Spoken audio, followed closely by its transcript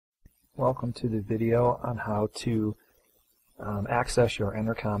Welcome to the video on how to access your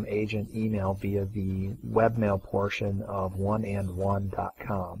Entercom agent email via the webmail portion of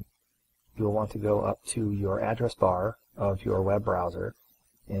oneandone.com. You'll want to go up to your address bar of your web browser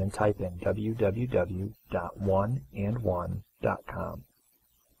and type in www.oneandone.com.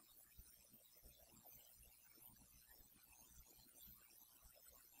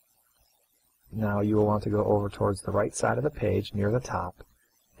 Now you will want to go over towards the right side of the page near the top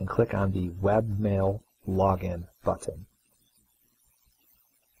and click on the Webmail Login button.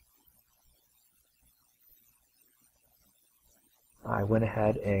 I went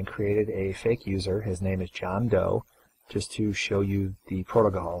ahead and created a fake user. His name is John Doe, just to show you the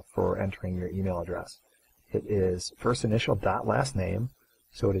protocol for entering your email address. It is first initial dot last name,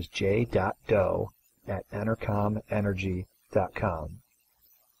 so it is j.doe@entercomenergy.com.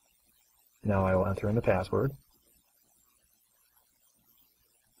 Now I will enter in the password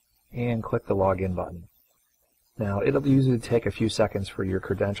and click the login button. Now it'll usually take a few seconds for your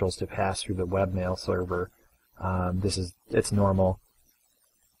credentials to pass through the webmail server. It's normal.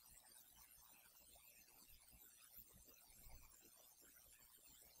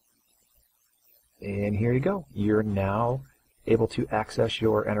 And here you go. You're now able to access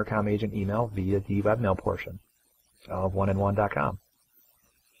your Entercom agent email via the webmail portion of oneandone.com.